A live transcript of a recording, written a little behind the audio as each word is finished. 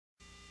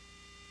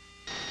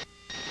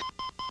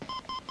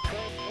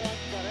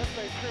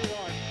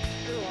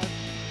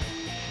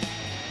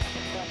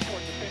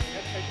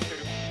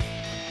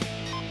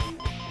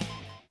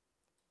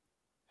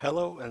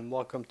Hello and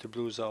welcome to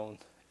Blue Zone.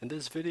 In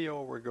this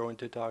video we're going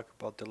to talk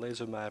about the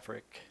Laser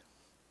Maverick.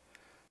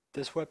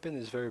 This weapon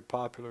is very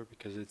popular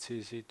because it's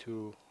easy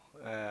to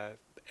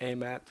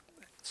aim at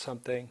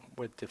something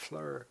with the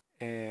flare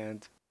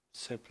and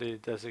simply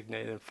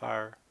designate and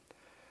fire.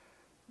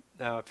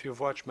 Now if you've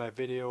watched my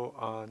video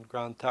on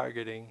ground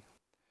targeting,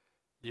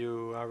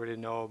 you already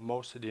know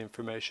most of the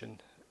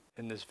information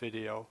in this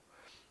video.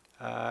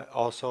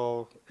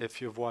 Also,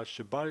 if you've watched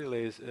the body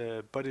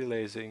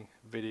lasing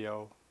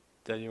video,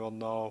 then you will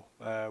know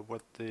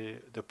what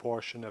the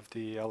portion of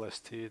the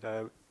LST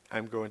that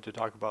I'm going to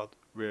talk about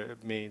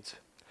means.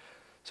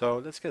 So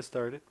let's get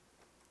started.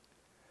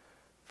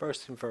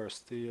 First thing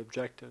first, the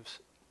objectives.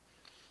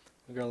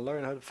 We're going to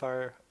learn how to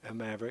fire a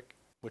Maverick,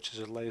 which is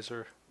a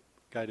laser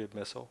guided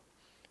missile.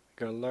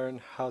 We're going to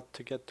learn how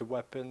to get the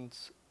weapon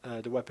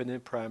in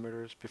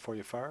parameters before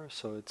you fire,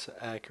 so it's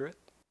accurate.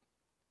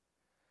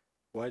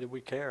 Why do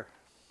we care?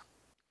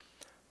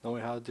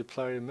 Knowing how to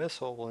deploy a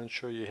missile will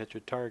ensure you hit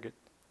your target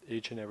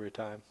each and every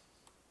time.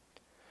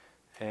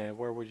 And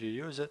where would you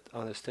use it?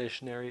 On a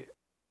stationary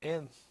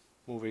and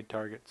moving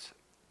targets.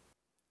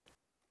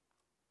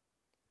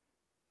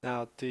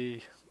 Now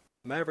the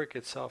Maverick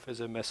itself is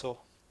a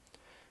missile.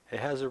 It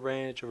has a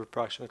range of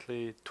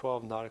approximately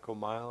 12 nautical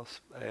miles,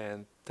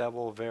 and that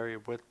will vary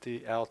with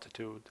the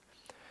altitude.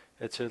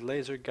 It's a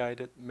laser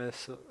guided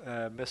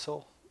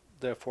missile,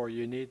 therefore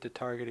you need the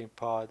targeting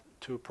pod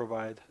to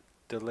provide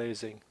the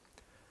lasing.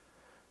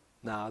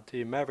 Now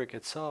the Maverick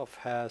itself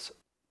has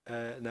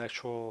an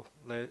actual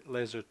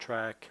laser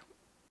track,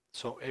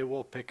 so it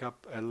will pick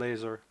up a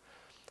laser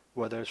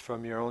whether it's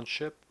from your own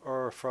ship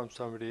or from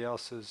somebody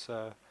else's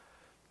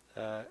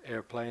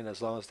airplane,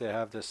 as long as they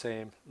have the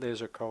same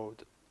laser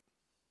code.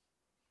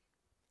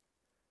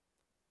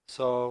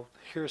 So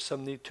here's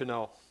some need to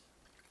know.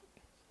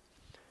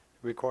 It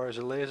requires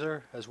a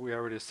laser, as we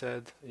already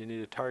said. You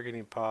need a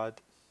targeting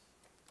pod.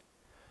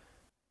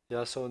 You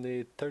also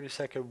need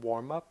 30-second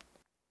warm-up.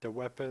 The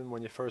weapon,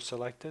 when you first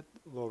select it,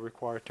 will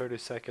require a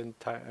 30-second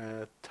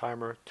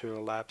timer to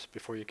elapse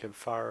before you can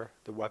fire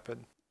the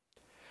weapon.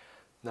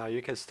 Now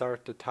you can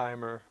start the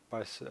timer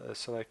by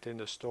selecting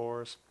the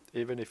stores,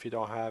 even if you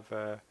don't have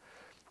a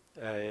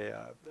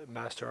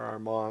master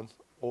arm on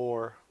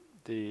or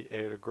the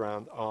air to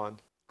ground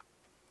on.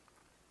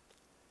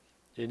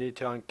 You need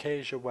to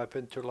uncage your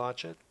weapon to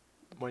launch it.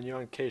 When you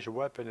uncage a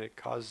weapon, it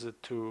causes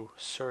it to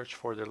search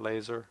for the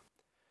laser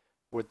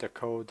with the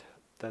code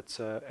that's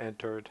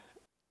entered,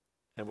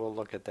 and we'll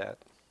look at that.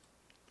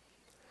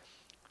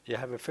 You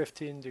have a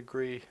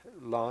 15-degree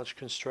launch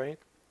constraint,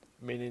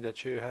 meaning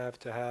that you have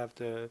to have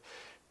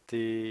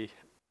the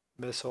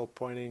missile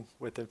pointing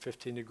within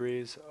 15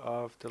 degrees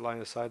of the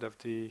line of sight of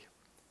the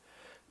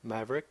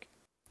Maverick,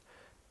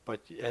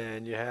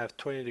 and you have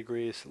 20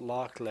 degrees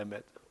lock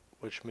limit,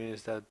 which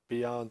means that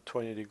beyond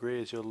 20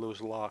 degrees you'll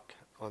lose lock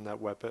on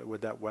that weapon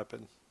with that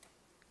weapon.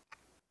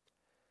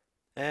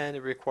 And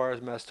it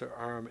requires master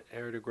arm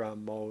air to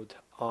ground mode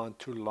on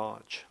to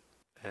launch,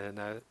 and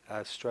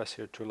I stress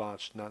here to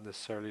launch, not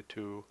necessarily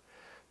to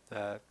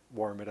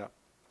warm it up.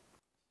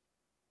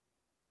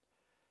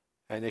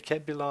 And it can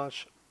be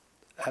launched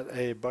at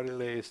a buddy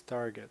laze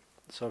target.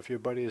 So if your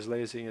buddy is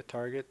lasing a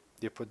target,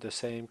 you put the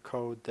same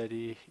code that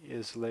he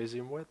is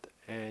lasing with,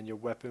 and your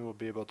weapon will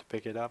be able to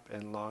pick it up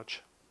and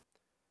launch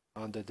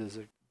on the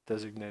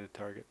designated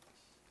target.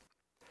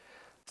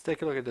 Let's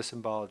take a look at the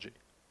symbology.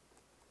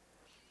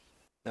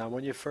 Now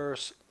when you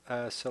first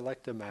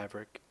select the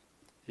Maverick,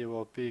 you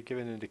will be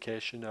given an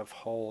indication of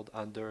hold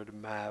under the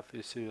MAV.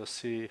 You'll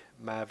see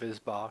MAV is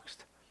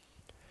boxed,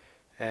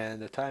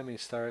 and the timing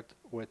starts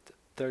with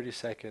 30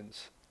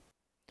 seconds.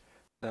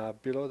 Now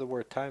below the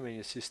word timing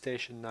you see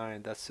station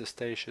 9. That's the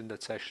station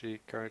that's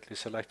actually currently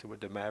selected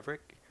with the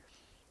Maverick.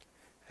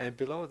 And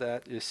below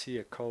that you see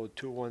a code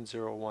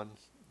 2101.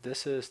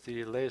 This is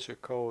the laser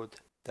code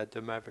that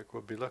the Maverick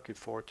will be looking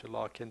for to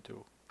lock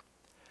into.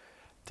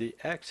 The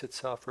X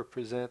itself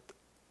represents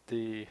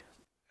the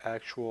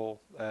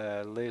actual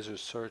laser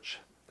search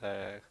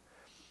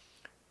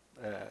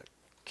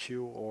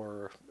queue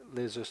or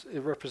lasers.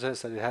 It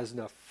represents that it has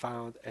not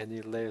found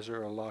any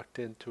laser or locked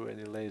into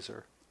any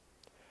laser.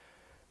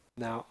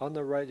 Now on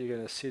the right you're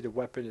going to see the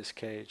weapon is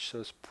caged,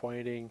 so it's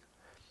pointing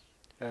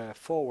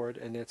forward,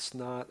 and it's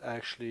not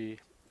actually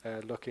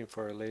looking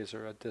for a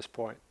laser at this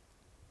point.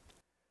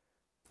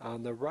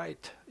 On the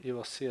right you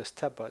will see a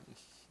step button.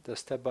 The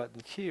step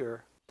button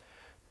here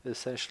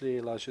essentially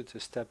allows you to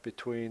step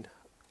between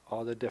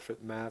all the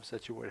different Mavs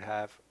that you would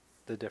have,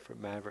 the different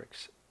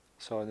Mavericks.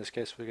 So in this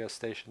case we got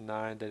station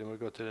 9, then we'll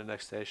go to the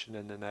next station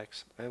and the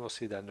next, and we'll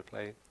see that in the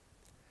plane.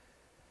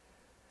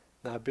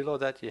 Now below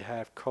that you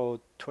have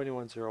code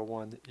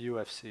 2101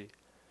 UFC.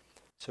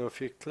 So if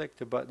you click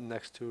the button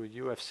next to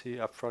UFC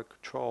upfront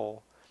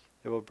control,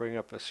 it will bring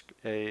up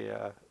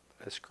a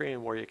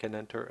screen where you can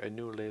enter a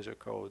new laser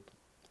code.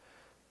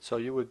 So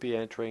you would be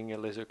entering a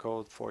laser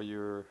code for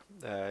your,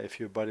 if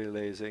you're buddy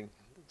lasing.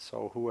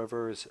 So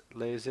whoever is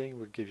lasing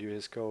would give you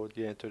his code,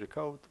 you enter the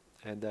code,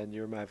 and then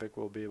your Maverick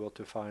will be able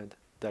to find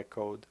that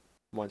code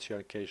once you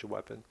uncage your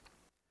weapon.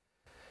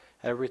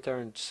 A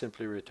return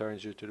simply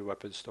returns you to the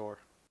weapon store.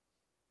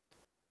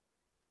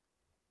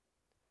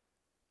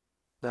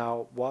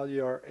 Now, while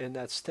you're in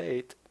that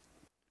state,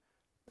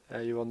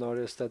 you will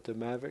notice that the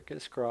Maverick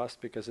is crossed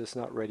because it's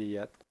not ready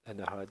yet in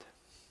the HUD.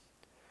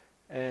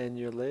 And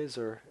your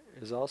laser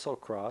is also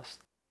crossed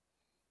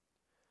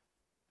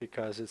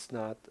because it's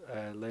not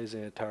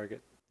lasering a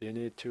target. You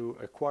need to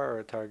acquire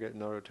a target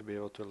in order to be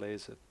able to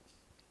laser it.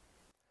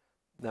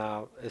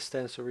 Now, it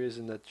stands to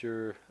reason that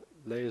your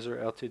laser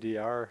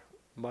LTDR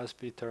must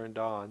be turned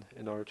on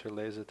in order to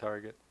laser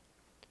target.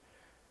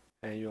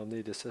 And you'll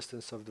need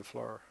assistance of the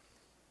FLIR.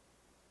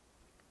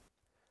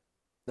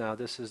 Now,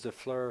 this is the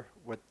FLIR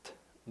with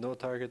no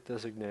target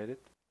designated.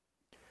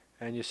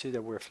 And you see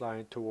that we're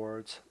flying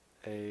towards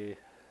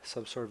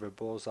some sort of a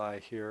bullseye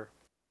here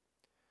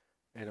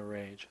in a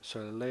range.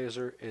 So the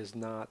laser is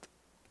not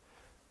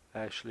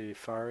actually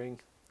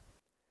firing,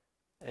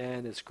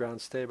 and it's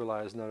ground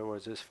stabilized. In other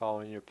words, it's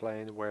following your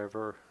plane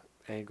wherever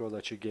angle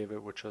that you gave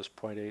it, which was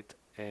 0.8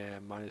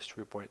 and minus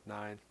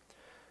 3.9.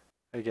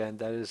 Again,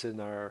 that is in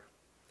our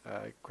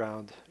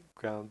ground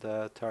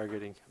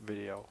targeting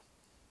video.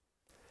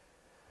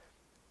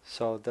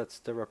 So that's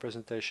the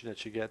representation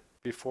that you get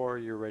before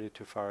you're ready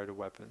to fire the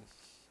weapon.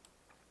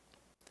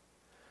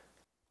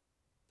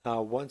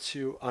 Now, once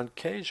you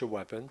uncage a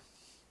weapon,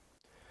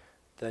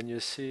 then you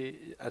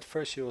see, at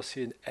first you will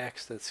see an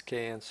X that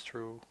scans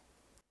through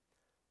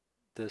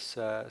this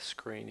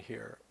screen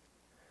here.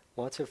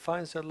 Once it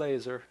finds the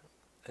laser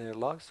and it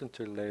locks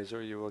into the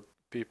laser, you will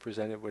be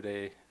presented with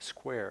a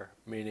square,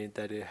 meaning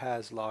that it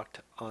has locked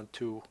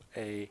onto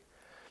a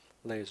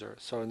laser.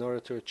 So in order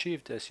to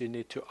achieve this, you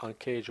need to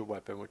uncage a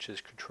weapon, which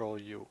is Control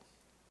U.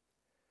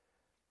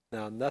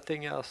 Now,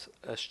 nothing else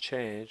has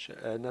changed,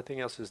 nothing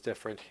else is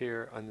different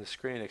here on the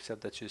screen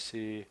except that you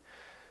see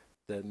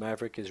the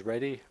Maverick is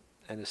ready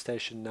and the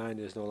Station 9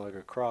 is no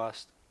longer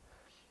crossed.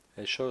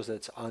 It shows that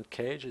it's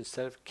uncaged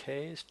instead of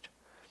caged,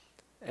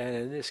 and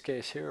in this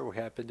case here we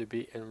happen to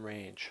be in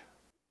range,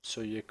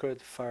 so you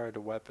could fire the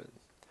weapon.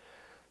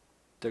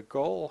 The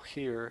goal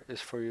here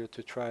is for you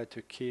to try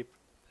to keep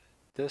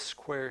this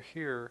square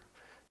here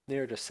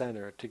near the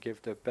center to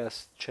give the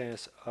best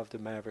chance of the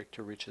Maverick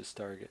to reach its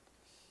target.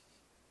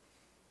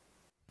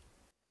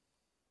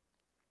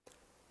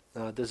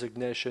 Now,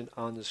 designation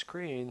on the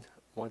screen,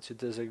 once you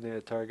designate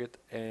a target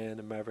and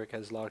the Maverick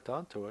has locked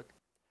onto it,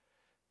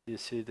 you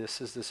see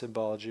this is the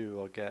symbology you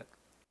will get.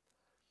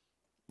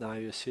 Now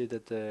you see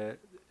that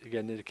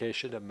again,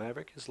 indication that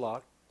Maverick is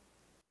locked,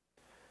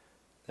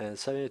 and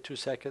 72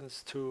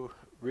 seconds to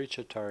reach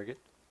a target.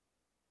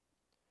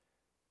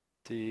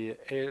 The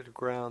air to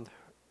ground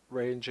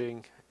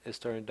ranging is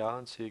turned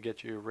on, so you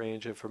get your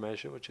range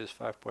information, which is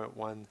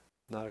 5.1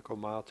 nautical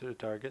mile to the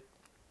target,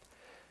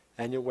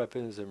 and your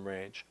weapon is in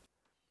range.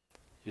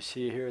 You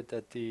see here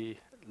that the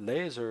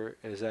laser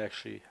is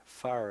actually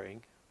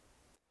firing.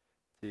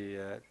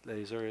 The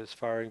laser is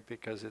firing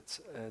because it's,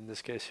 in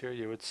this case here,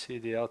 you would see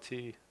the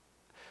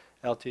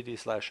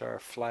LTD/R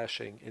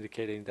flashing,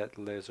 indicating that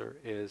the laser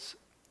is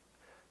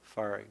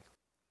firing.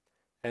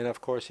 And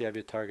of course, you have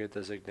your target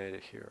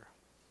designated here.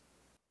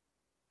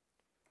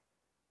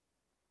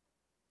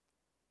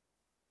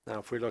 Now,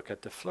 if we look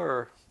at the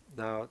FLIR,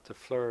 now the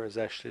FLIR is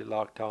actually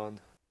locked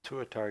on to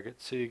a target,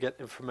 so you get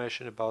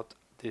information about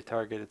the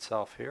target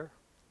itself here.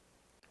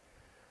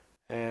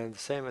 And the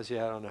same as you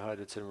had on the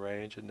HUD, it's in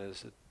range, and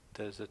there's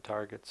the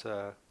target's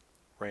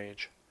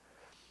range.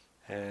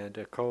 And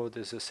the code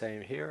is the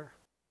same here,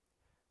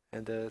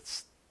 and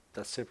that's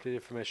simply the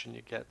information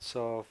you get.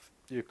 So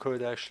you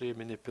could actually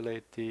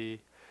manipulate the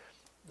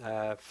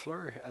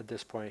FLIR at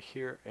this point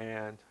here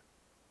and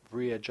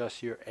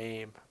readjust your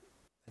aim.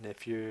 And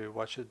if you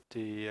watch it,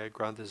 the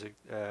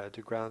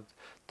ground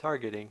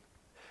targeting,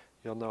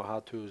 you'll know how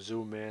to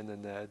zoom in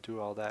and do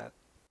all that.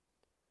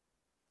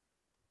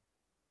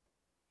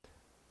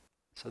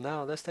 So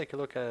now let's take a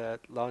look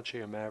at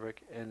launching a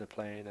Maverick in the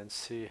plane and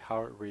see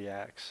how it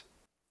reacts.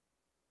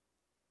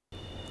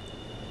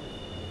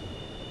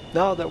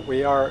 Now that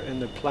we are in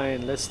the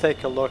plane, let's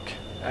take a look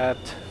at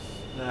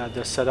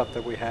the setup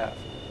that we have.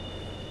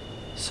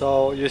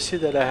 So you see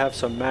that I have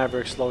some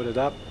Mavericks loaded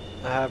up.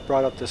 I have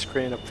brought up the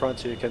screen up front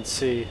so you can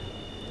see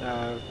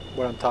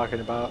what I'm talking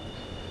about.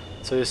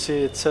 So you see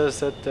it says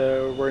that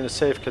we're in a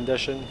safe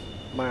condition.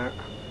 My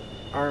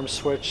arm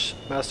switch,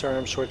 master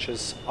arm switch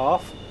is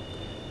off,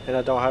 and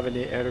I don't have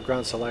any air to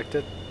ground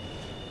selected,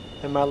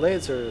 and my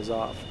laser is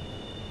off.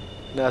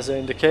 And as I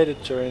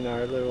indicated during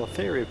our little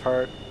theory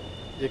part,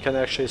 you can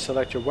actually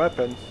select your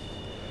weapon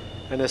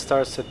and it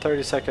starts the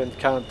 30-second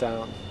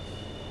countdown.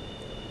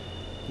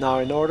 Now,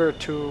 in order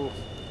to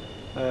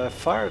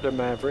fire the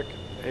Maverick,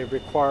 it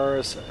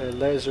requires a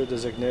laser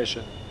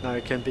designation. Now,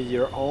 it can be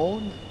your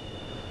own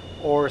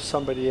or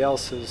somebody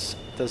else's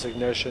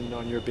designation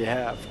on your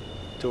behalf,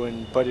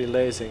 doing buddy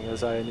lasing,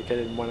 as I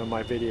indicated in one of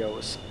my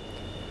videos.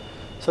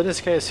 So in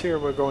this case here,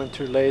 we're going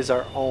to lase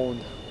our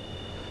own.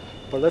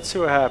 But let's see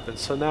what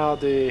happens. So now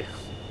the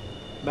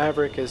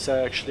Maverick is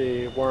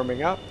actually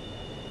warming up,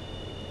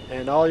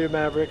 and all your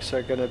Mavericks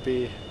are going to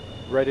be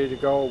ready to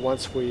go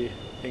once we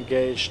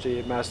engage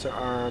the master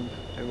arm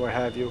and what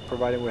have you,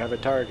 providing we have a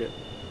target.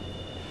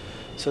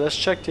 So let's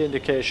check the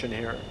indication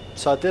here.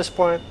 So at this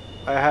point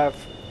I have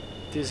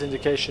these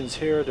indications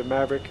here. The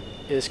Maverick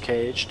is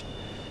caged.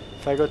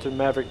 If I go to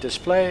Maverick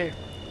display,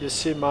 you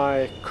see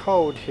my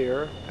code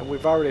here, and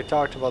we've already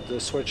talked about the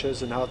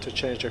switches and how to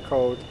change the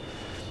code.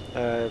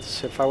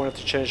 So if I wanted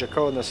to change the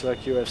code and I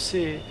select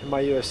UFC, in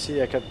my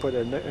UFC I can put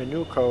a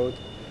new code,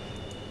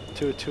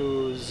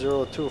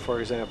 2202 for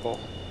example,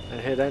 and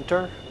hit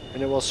enter,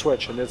 and it will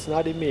switch, and it's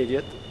not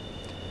immediate.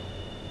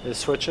 It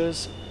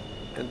switches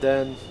and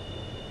then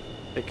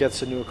it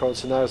gets a new code,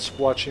 so now it's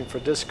watching for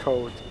this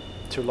code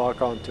to lock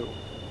onto.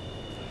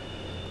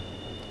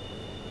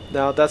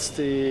 Now that's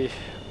the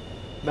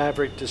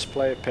Maverick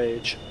display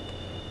page.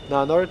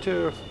 Now in order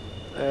to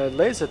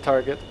laser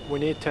target, we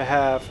need to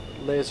have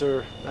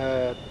laser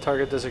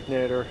target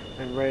designator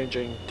and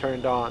ranging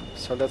turned on.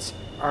 So let's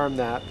arm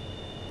that.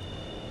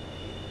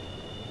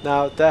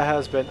 Now that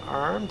has been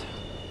armed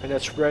and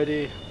it's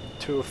ready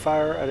to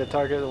fire at a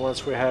target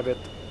once we have it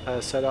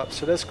set up.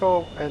 So let's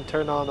go and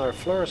turn on our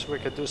FLIR so we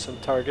can do some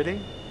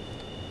targeting.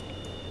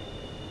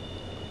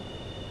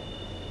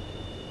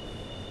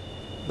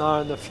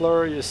 Now in the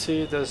FLIR you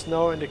see there's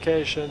no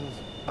indication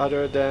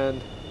other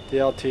than the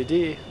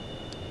LTD.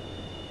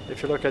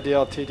 If you look at the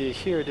LTD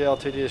here, the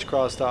LTD is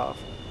crossed off.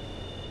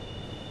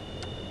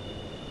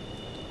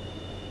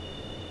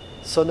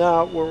 So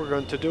now what we're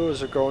going to do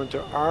is we're going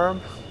to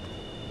arm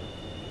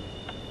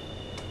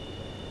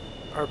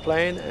our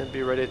plane and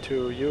be ready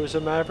to use a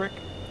Maverick.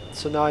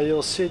 So now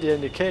you'll see the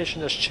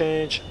indication has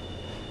changed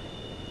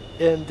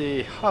in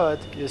the HUD.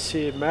 You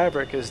see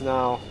Maverick is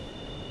now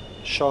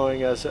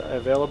showing as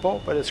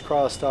available, but it's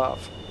crossed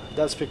off.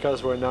 That's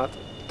because we're not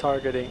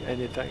targeting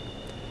anything.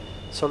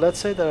 So let's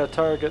say that I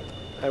target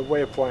a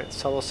waypoint.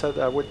 So I will say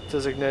that I would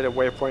designate a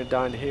waypoint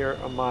down here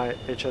on my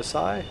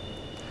HSI.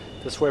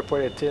 This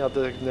waypoint 18 I'll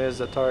designate as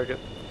the target.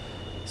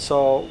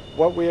 So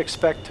what we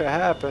expect to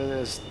happen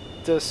is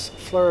this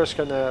FLIR is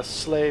going to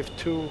slave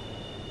to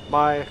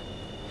my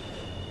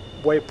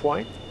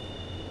waypoint,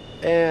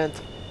 and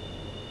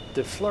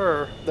the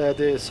FLIR,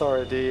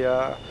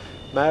 the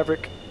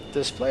Maverick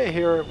display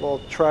here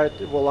will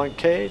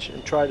uncage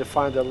and try to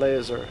find a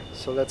laser.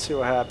 So let's see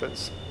what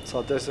happens. So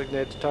I'll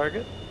designate the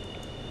target.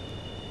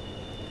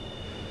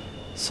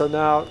 So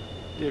now,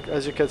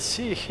 as you can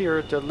see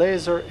here, the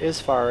laser is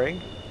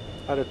firing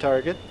at a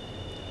target.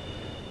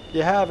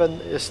 You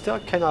still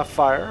cannot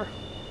fire.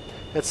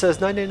 It says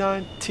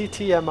 99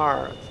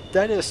 TTMR.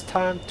 That is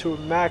time to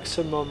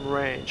maximum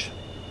range.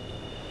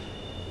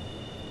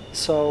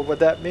 So what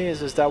that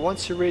means is that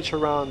once you reach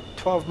around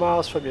 12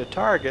 miles from your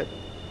target,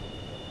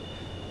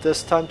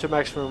 this time to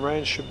maximum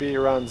range should be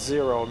around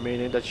 0,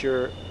 meaning that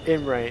you're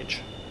in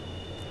range.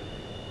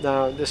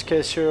 Now in this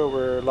case here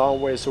we're a long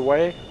ways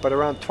away, but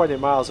around 20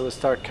 miles it will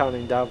start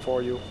counting down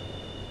for you.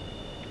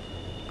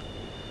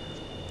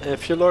 And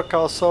if you look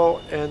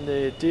also in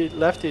the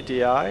left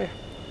EDI,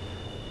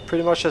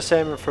 pretty much the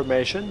same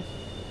information.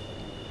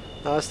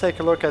 Now let's take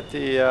a look at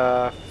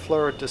the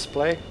FLIR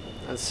display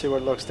and see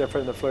what looks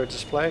different in the FLIR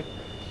display.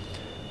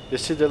 You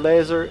see the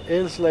laser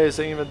is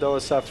lasing even though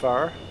it's that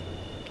far.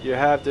 You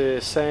have the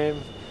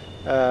same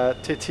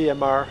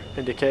TTMR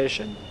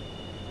indication.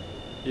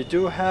 You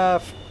do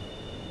have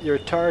your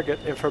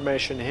target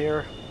information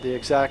here, the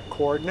exact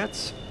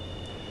coordinates,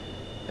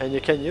 and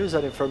you can use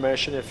that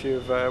information if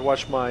you've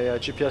watched my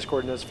GPS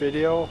coordinates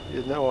video.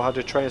 You know how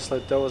to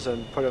translate those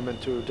and put them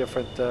into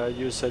different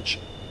usage.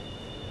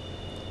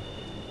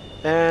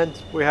 And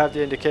we have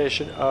the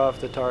indication of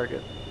the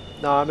target.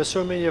 Now I'm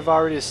assuming you've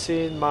already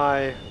seen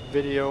my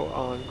video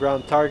on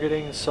ground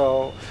targeting,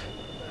 so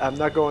I'm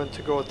not going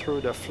to go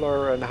through the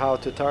FLIR and how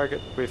to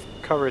target. We've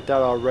covered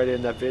that already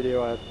in that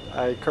video.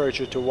 I encourage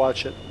you to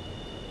watch it.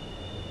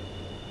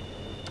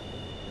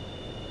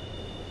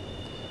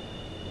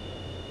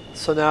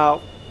 So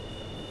now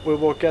we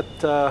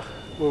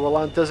will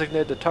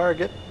undesignate the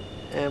target,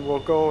 and we'll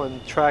go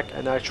and track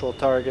an actual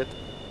target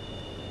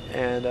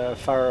and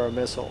fire a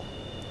missile.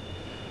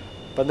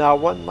 But now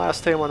one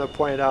last thing I want to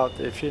point out.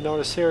 If you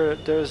notice here,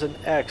 there's an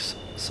X,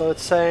 so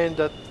it's saying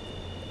that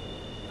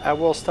I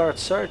will start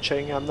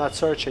searching. I'm not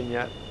searching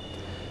yet.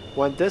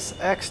 When this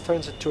X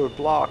turns into a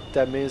block,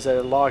 that means that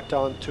it locked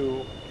on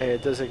to a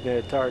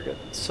designated target.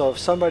 So if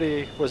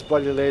somebody was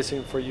buddy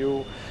lasing for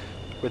you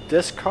with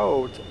this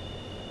code,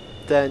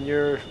 then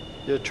your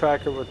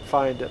tracker would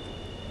find it,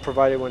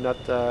 provided we're not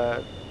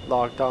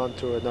locked on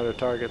to another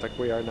target like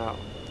we are now.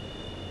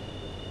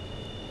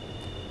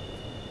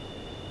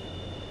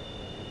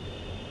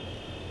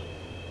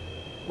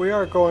 We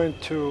are going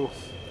to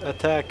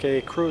attack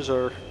a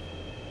cruiser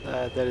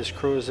that is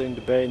cruising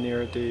the bay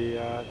near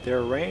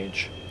their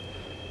range.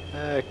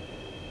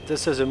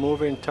 This is a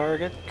moving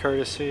target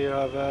courtesy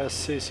of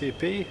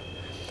CCP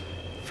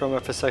from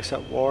FSX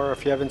at War.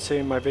 If you haven't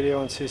seen my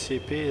video on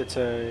CCP, it's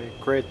a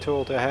great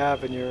tool to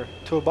have in your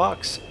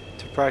toolbox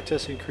to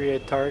practice and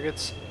create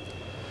targets.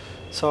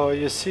 So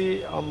you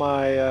see on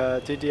my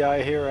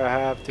DDI here I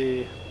have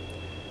the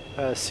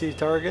C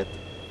target,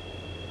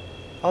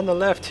 On the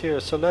left here,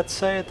 so let's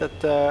say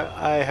that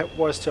I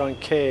was to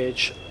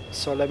uncage.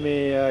 So let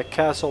me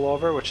castle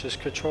over, which is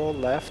control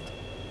left,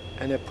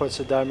 and it puts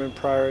a diamond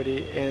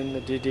priority in the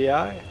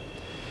DDI.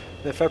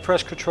 And if I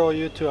press control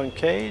U to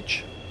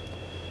uncage,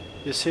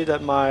 you see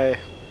that my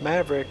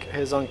Maverick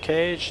is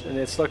uncaged and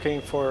it's looking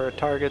for a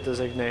target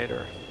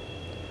designator.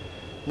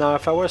 Now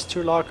if I was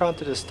to lock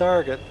onto this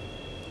target,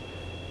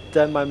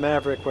 then my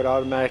Maverick would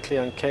automatically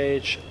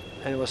uncage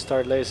and it will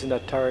start lasing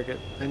that target,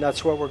 and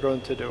that's what we're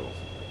going to do.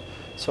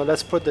 So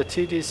let's put the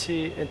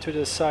TDC into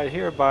this side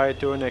here by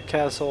doing a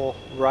castle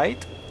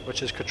right,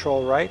 which is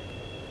control right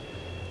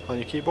on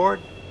your keyboard.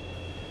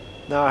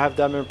 Now I have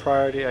diamond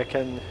priority. I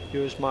can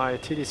use my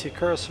TDC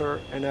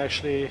cursor and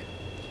actually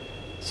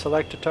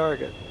select a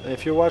target. And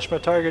if you watch my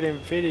targeting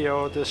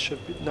video, this should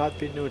not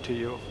be new to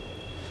you.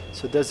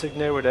 So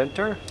designate with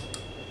enter.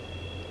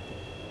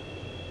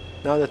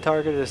 Now the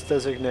target is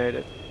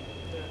designated.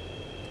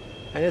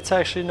 And it's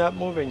actually not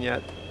moving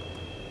yet.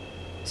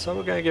 So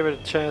we're going to give it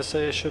a chance.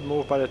 It should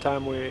move by the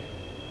time we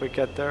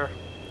get there.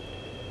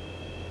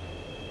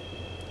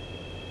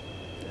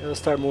 It'll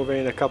start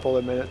moving in a couple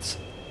of minutes.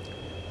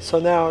 So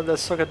now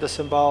let's look at the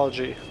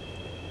symbology.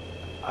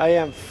 I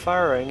am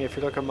firing, if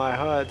you look at my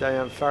HUD, I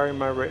am firing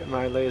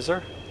my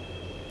laser.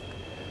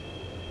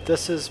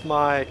 This is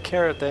my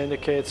caret that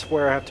indicates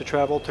where I have to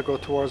travel to go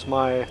towards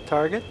my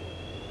target.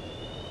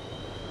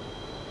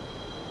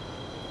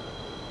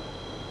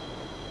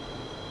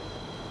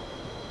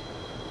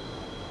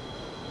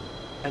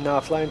 And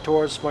now flying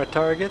towards my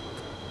target.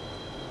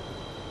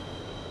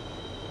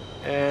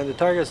 And the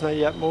target is not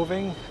yet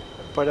moving,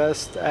 but I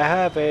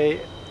have a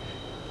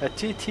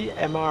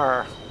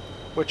TTMR,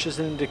 which is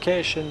an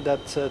indication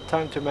that's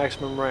time to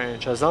maximum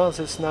range. As long as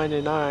it's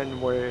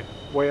 99, we're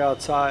way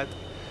outside.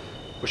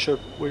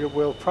 We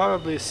will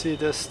probably see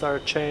this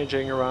start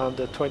changing around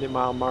the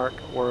 20-mile mark,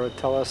 where it'll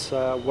tell us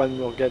when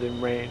we'll get in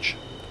range.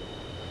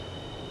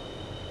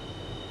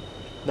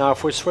 Now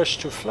if we switch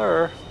to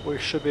FLIR, we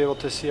should be able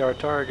to see our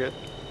target,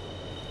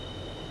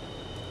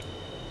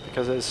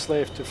 because it's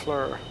slave to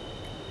FLIR.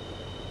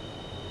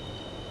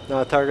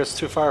 Now the target's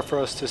too far for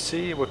us to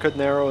see. We could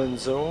narrow and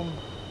zoom,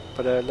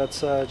 but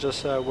let's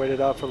just wait it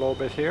out for a little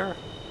bit here.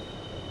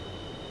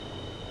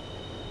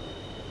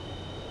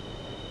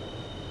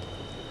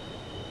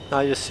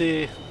 Now you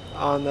see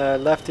on the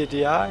left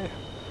DDI,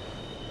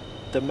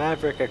 the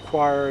Maverick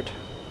acquired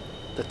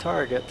the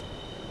target.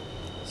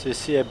 So you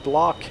see a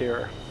block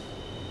here.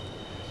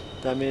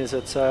 That means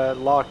it's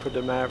locked with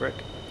the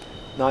Maverick.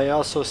 Now you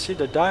also see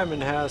the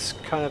diamond has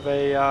kind of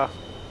a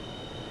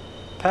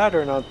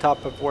pattern on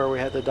top of where we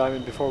had the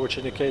diamond before, which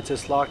indicates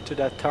it's locked to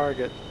that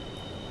target.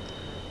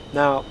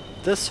 Now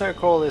this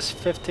circle is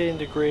 15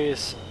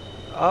 degrees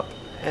up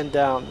and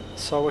down,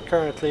 so we're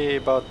currently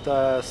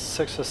about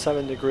 6 or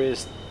 7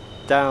 degrees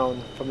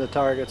down from the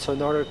target. So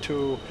in order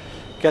to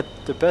get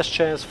the best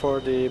chance for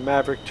the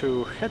Maverick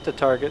to hit the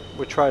target,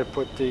 we try to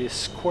put the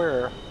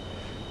square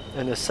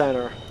in the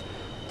center.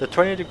 The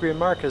 20-degree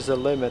mark is the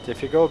limit.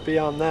 If you go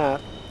beyond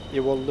that,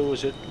 you will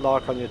lose it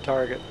lock on your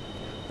target.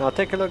 Now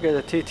take a look at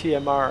the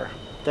TTMR.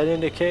 That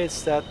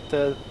indicates that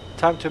the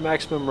time to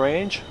maximum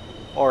range,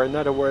 or in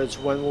other words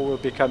when we will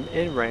become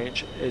in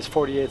range, is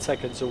 48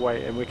 seconds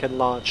away, and we can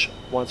launch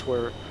once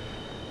we're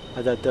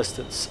at that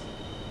distance.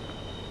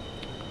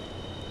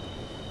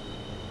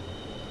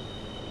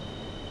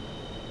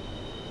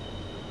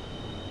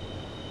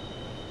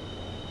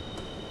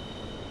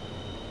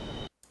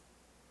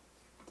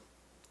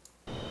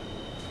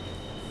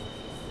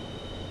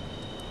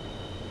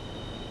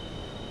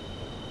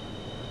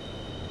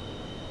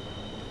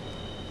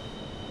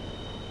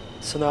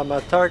 So now my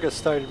target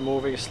started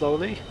moving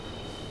slowly,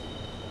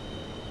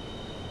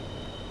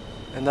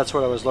 and that's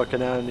what I was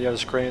looking at on the other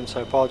screen, so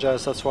I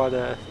apologize. That's why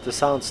the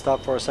sound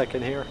stopped for a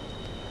second here.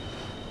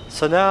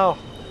 So now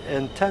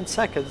in 10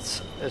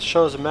 seconds it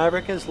shows the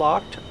Maverick is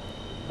locked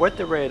with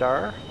the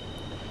radar,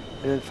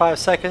 and in 5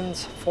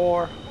 seconds,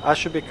 4, I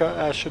should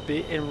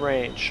be in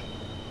range.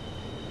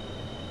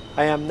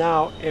 I am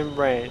now in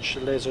range.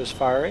 The laser is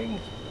firing,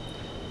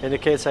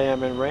 indicates I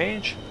am in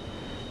range.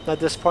 Now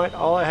at this point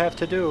all I have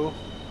to do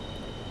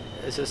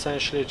is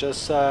essentially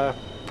just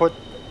put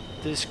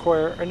the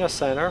square in the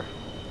center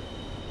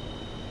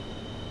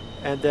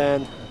and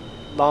then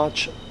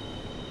launch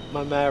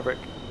my Maverick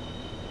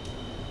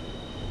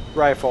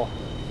rifle.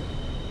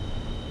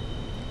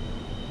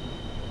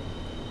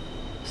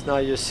 So now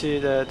you see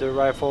the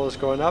rifle is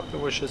going up,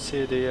 and we should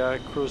see the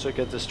cruiser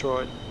get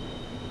destroyed.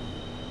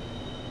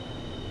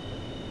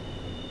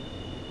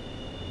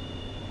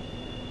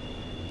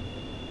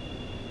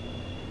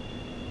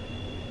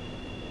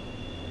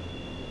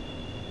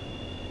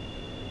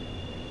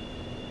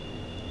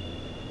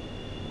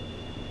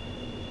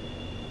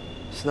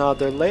 So now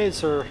the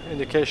laser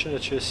indication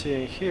that you're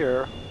seeing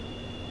here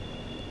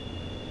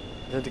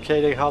is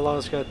indicating how long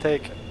it's going to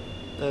take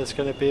that it's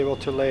going to be able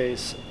to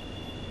laze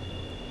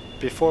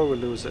before we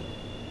lose it.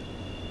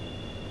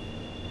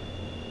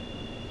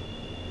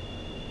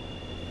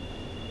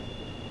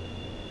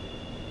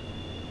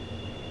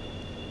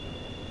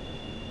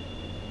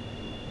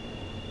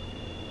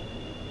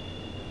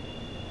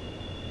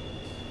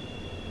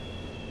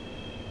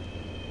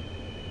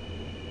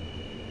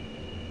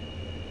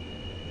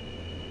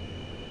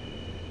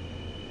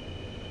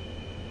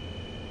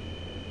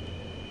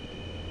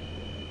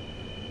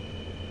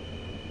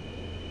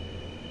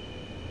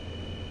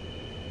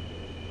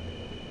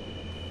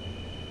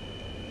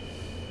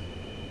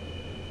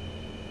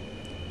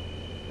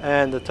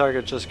 and the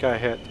target just got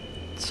hit.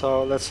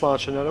 So let's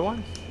launch another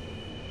one.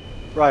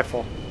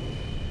 Rifle.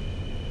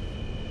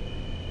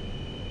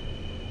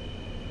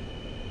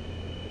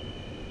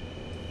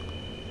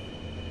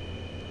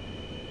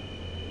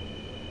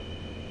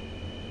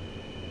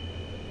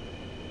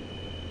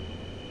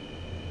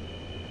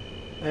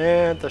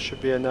 And that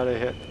should be another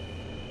hit.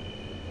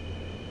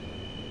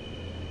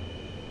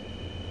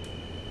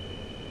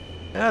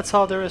 And that's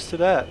all there is to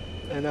that.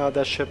 And now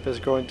that ship is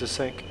going to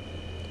sink.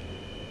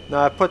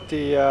 Now I put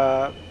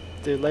the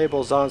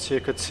labels on so you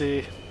could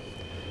see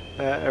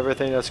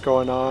everything that's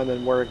going on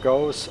and where it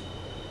goes.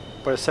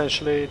 But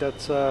essentially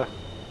that's an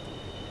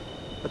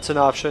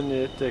option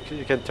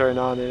you can turn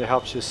on, and it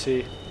helps you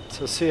see.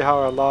 So see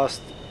how I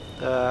lost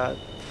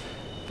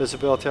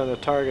visibility on the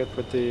target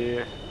with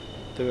the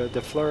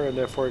flare, and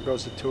therefore it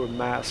goes into a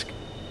mask.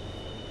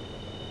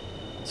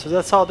 So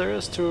that's all there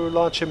is to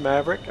launching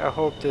Maverick. I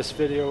hope this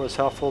video was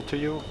helpful to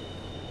you.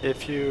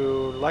 If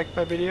you liked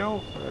my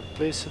video,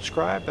 please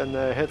subscribe and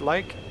hit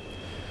like.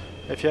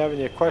 If you have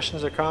any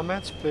questions or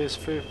comments, please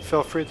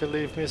feel free to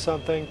leave me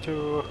something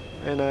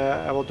and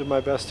I will do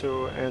my best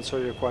to answer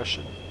your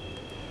question.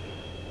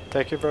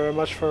 Thank you very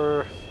much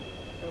for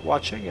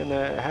watching, and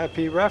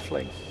happy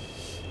raffling.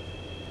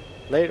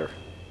 Later.